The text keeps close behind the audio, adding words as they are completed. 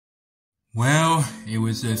Well, it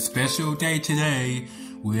was a special day today.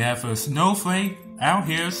 We have a snowflake out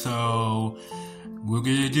here, so we're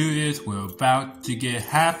gonna do this. We're about to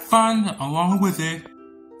have fun along with it.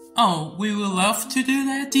 Oh, we would love to do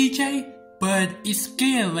that, DJ, but it's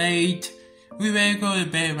getting late. We better go to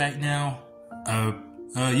bed right now.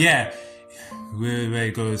 Yeah. We're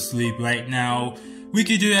ready to go to sleep right now. We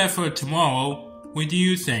could do that for tomorrow. What do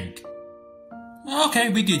you think? Okay,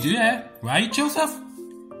 we could do that. Right, Joseph?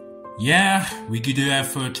 Yeah, we could do that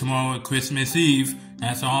for tomorrow, Christmas Eve.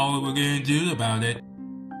 That's all we're gonna do about it.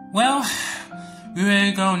 Well, we're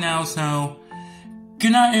ready to go now, so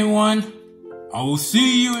good night, everyone. I will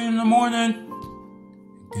see you in the morning.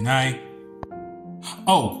 Good night.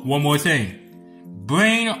 Oh, one more thing.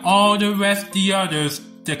 Bring all the rest of the others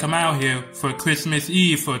to come out here for Christmas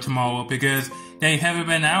Eve for tomorrow because they haven't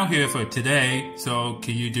been out here for today. So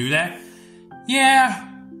can you do that? Yeah,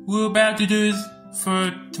 we're about to do this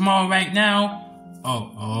for tomorrow right now.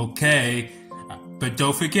 Oh, okay. But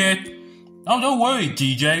don't forget. Oh, don't worry,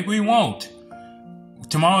 DJ. We won't.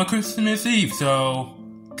 Tomorrow Christmas Eve, so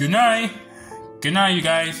good night. Good night, you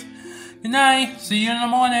guys. Good night. See you in the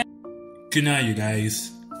morning. Good night, you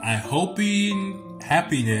guys. I hope you're in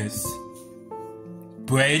happiness.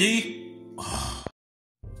 Brady?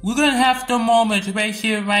 We're gonna have the moment right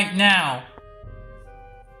here, right now.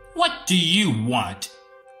 What do you want?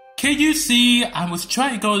 Can you see I was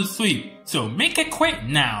trying to go to sleep, so make it quick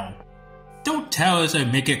now. Don't tell us to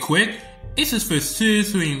make it quick. This is for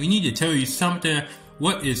seriously, we need to tell you something,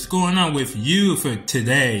 what is going on with you for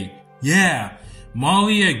today. Yeah,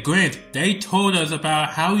 Molly and Grant, they told us about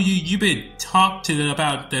how you've been talked to them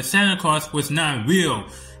about the Santa Claus was not real.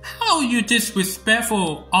 How you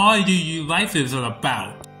disrespectful all your life is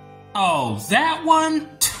about. Oh, that one?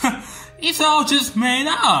 It's all just made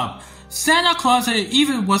up. Santa Claus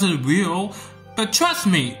even wasn't real, but trust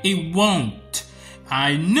me, it won't.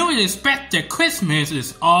 I knew it expected Christmas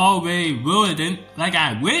is already ruined like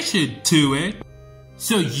I wish it to it.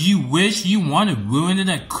 So you wish you want to ruin it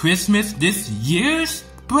at Christmas this year's,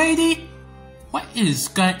 Brady? What is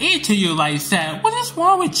got into you like that? What is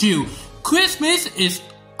wrong with you? Christmas is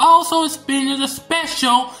also being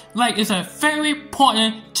special, like it's a very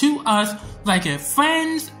important to us, like a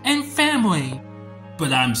friends and family.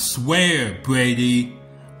 But I swear, Brady,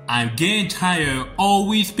 I'm getting tired of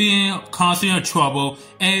always being causing trouble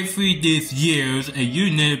every this years, and you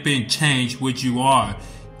never been changed what you are.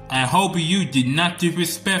 I hope you did not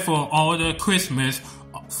disrespectful all the Christmas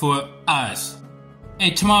for us.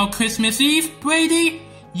 And tomorrow Christmas Eve, Brady,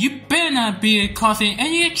 you better not be causing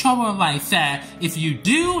any trouble like that. If you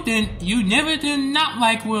do, then you never did not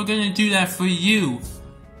like we're gonna do that for you.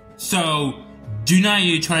 So, do not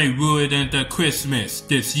you try to ruin the Christmas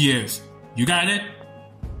this year's. You got it?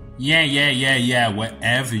 Yeah,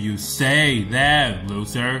 whatever you say there,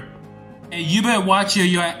 loser. And you better watch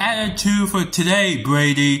your attitude for today,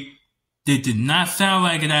 Brady. They did not sound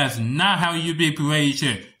like that's not how you be raised,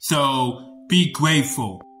 so be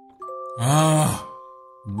grateful.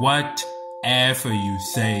 Whatever you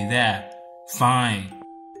say that. Fine.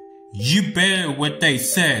 You better what they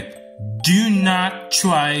said. Do not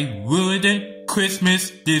try ruining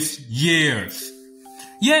Christmas this year's.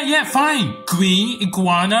 Yeah, fine, green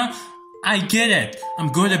iguana. I get it.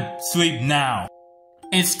 I'm going to sleep now.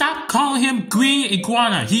 And stop calling him green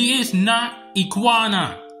iguana. He is not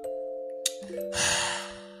iguana.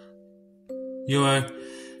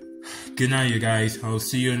 Good night, you guys. I'll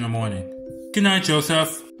see you in the morning. Good night,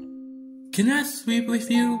 Joseph. Can I sleep with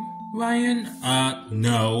you, Ryan?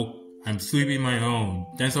 No. I'm sleeping my own.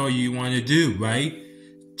 That's all you want to do, right?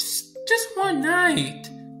 Just one night.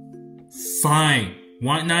 Fine.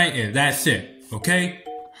 One night and that's it. Okay?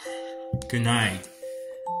 Good night.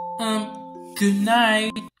 Good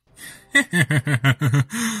night.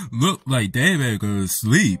 Look like they better go to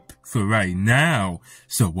sleep for right now.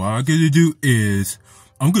 So what I'm gonna do is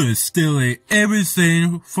I'm gonna steal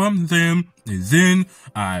everything from them, and then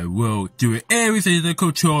I will do everything to the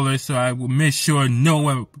controller, so I will make sure no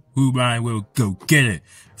one who I will go get it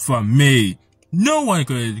from me. No one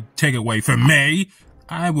could take it away from me.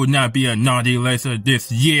 I will not be a naughty lesser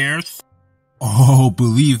this year. Oh,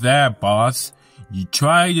 believe that, boss. You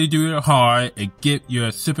try to do it hard and get your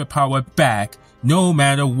superpower back, no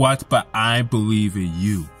matter what, but I believe in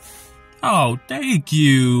you. Oh, thank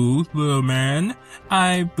you, little man.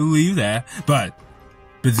 I believe that, but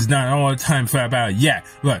it's not all the time for about it yet.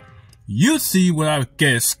 But you see what I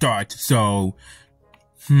get to start, so,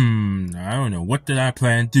 I don't know, what did I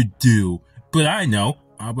plan to do? But I know,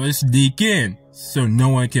 I will sneak in, so no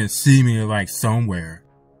one can see me like somewhere.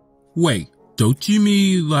 Wait, don't you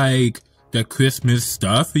mean like the Christmas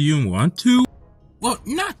stuff you want to? Well,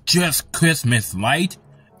 not just Christmas light.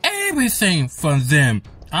 Everything from them.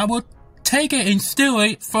 I will take it and steal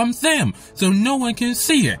it from them so no one can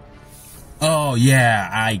see it. Oh yeah,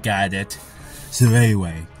 I got it. So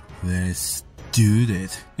anyway, let's do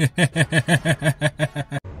this.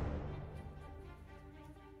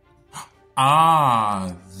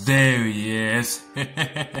 Ah, there he is.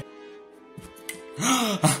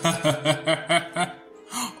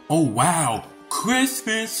 Oh wow,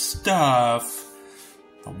 Christmas stuff.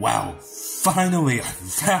 Wow, finally I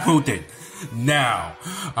found it. Now,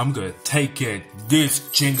 I'm gonna take this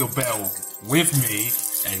jingle bell with me,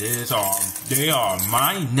 and they are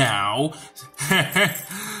mine now.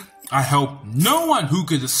 I hope no one who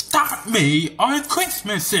could stop me on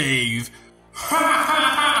Christmas Eve.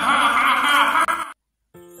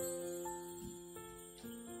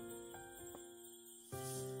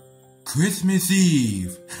 Christmas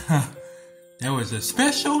Eve. That was a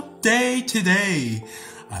special day today.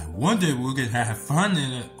 I wonder if we're gonna have fun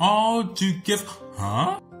and all to give.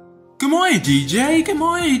 Huh? Good morning, DJ. Good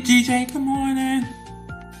morning, DJ. Good morning.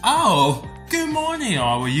 Oh, good morning,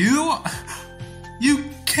 all of you. You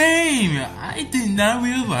came. I did not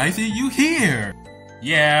realize that you here.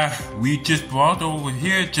 Yeah, we just brought over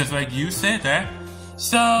here just like you said that.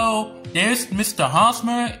 So, there's Mr.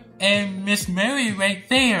 Hosmer and Miss Mary right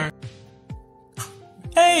there.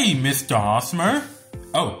 Hey, Mr. Hosmer.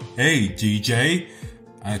 Oh, hey, DJ.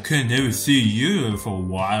 I couldn't ever see you for a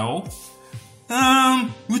while.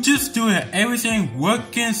 We're just doing everything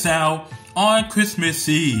working out on Christmas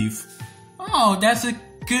Eve. Oh, that's a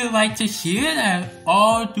good like to hear that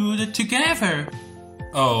all do it together.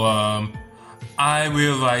 Oh, I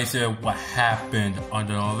realized that what happened on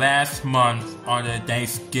the last month on the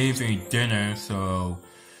Thanksgiving dinner, so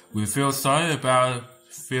we feel sorry about it,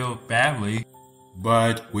 feel badly.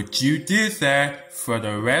 But what you did that for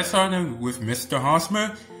the rest of it with Mr.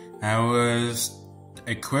 Hosmer, that was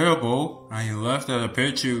incredible. I love that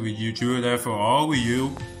picture when you drew that for all of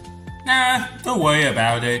you. Nah, don't worry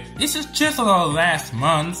about it. This is just our last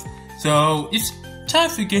month, so it's time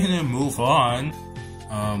for getting to move on.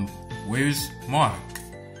 Where's Mark?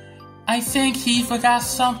 I think he forgot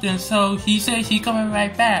something, so he said he's coming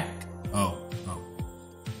right back. Oh.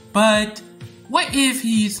 But what if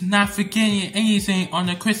he's not forgetting anything on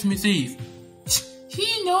the Christmas Eve?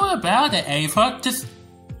 He know about it, Ava. Just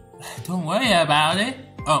don't worry about it.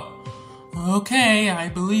 Oh, okay, I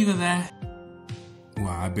believe in that. Well,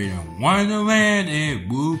 I've been in Wonderland, it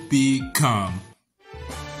will become.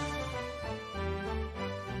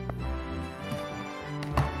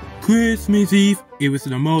 Christmas Eve, it was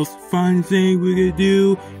the most fun thing we could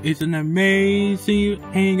do. It's an amazing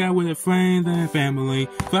hang out with the friends and family.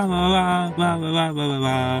 La la la la la la la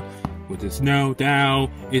la. With the snow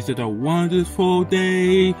down, it's a wonderful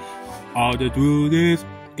day. All the through this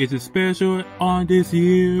is a special on this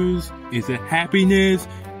year's. It's a happiness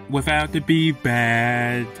without to be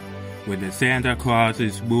bad. When the Santa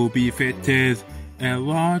Clauses will be fitted and a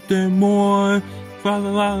lot more. La la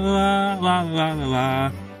la la la la la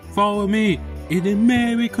la. Follow me. It's a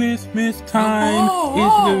Merry Christmas time.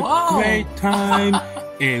 It's a great time.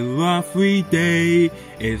 A lovely day.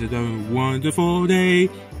 It's a wonderful day.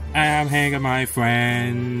 I'm hanging with my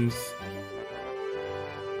friends.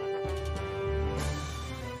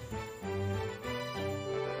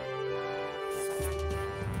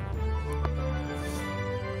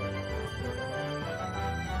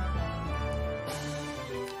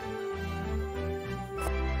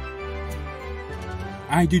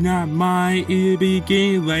 I do not mind it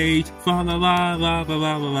being late. La la la la la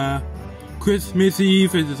la la. Christmas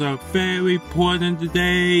Eve is a very important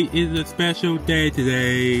day. It's a special day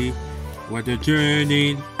today. What a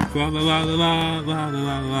journey. La la la la la la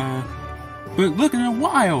la la. But look at the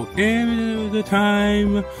wild. Every the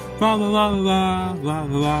time. La la la la la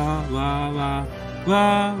la la la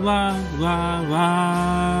la la la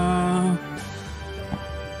la.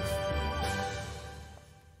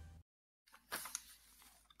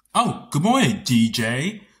 Oh, good morning,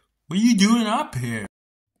 DJ. What are you doing up here?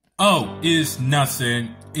 Oh, it's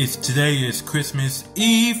nothing. Today is Christmas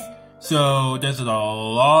Eve, so there's a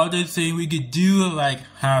lot of things we could do, like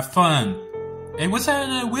have fun. And what's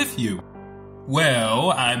happening with you?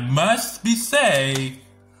 Well, I must say,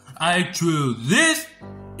 I drew this.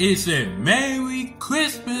 It's a Merry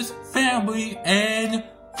Christmas family and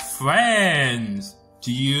friends.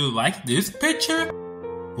 Do you like this picture?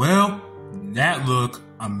 Well, that look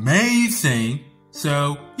amazing.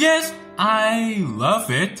 So, yes, I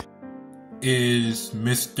love it. Is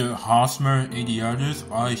Mr. Hosmer and the others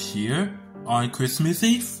all here on Christmas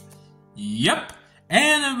Eve? Yep,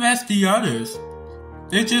 And the rest of the others.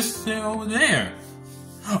 They just sit over there.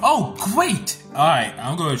 Oh, great! Alright,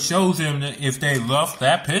 I'm gonna show them if they love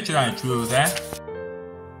that picture I drew of that.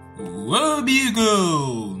 Where do you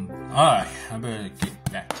go? Alright, I better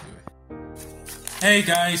get back to it. Hey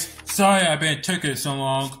guys, sorry I've been taking so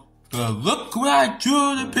long, but look what I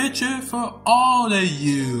drew the picture for all of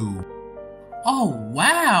you. Oh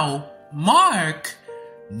wow, Mark,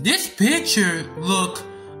 this picture look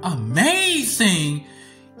amazing.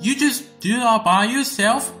 You just did it all by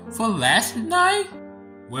yourself for last night?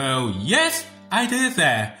 Well, yes, I did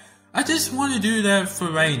that. I just want to do that for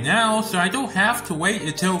right now, so I don't have to wait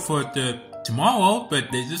until for the tomorrow,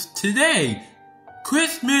 but this is today.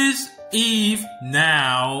 Christmas Eve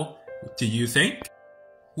now. What do you think?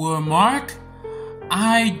 Well, Mark,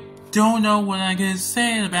 I don't know what I can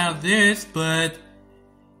say about this, but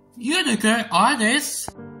you're the good artist.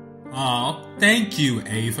 Oh, thank you,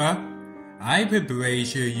 Ava. I'm pretty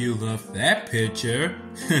sure you love that picture.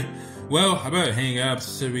 Well, I better hang up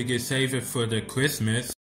so we can save it for the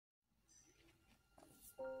Christmas.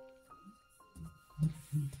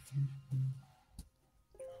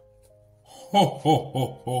 Ho ho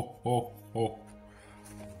ho ho ho ho.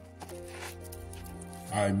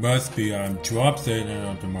 I must be drop setting it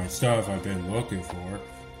onto my stuff I've been looking for.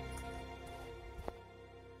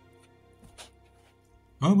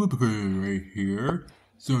 I'm gonna put it right here,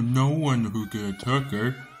 so no one who could took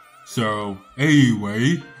it. So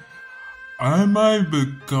anyway, I might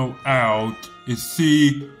go out and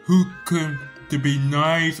see who could to be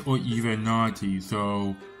nice or even naughty.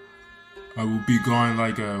 So I will be gone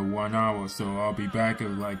like 1 hour, so I'll be back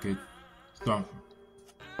at like something.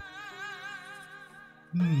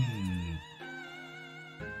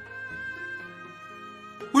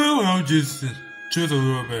 Well, I'll just a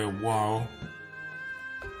little bit while.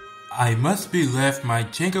 I must be left my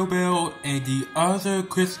Jingle Bell and the other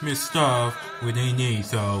Christmas stuff where they need,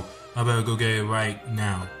 so I better go get it right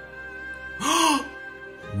now.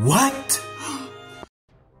 What?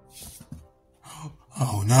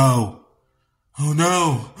 Oh no. Oh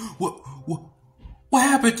no. What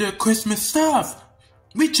happened to the Christmas stuff?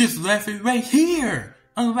 We just left it right here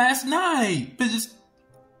on last night, but it's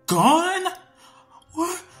gone?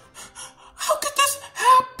 What? How could this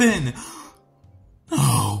happen?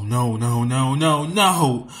 Oh, no.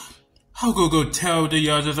 I'll go tell the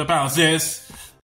others about this.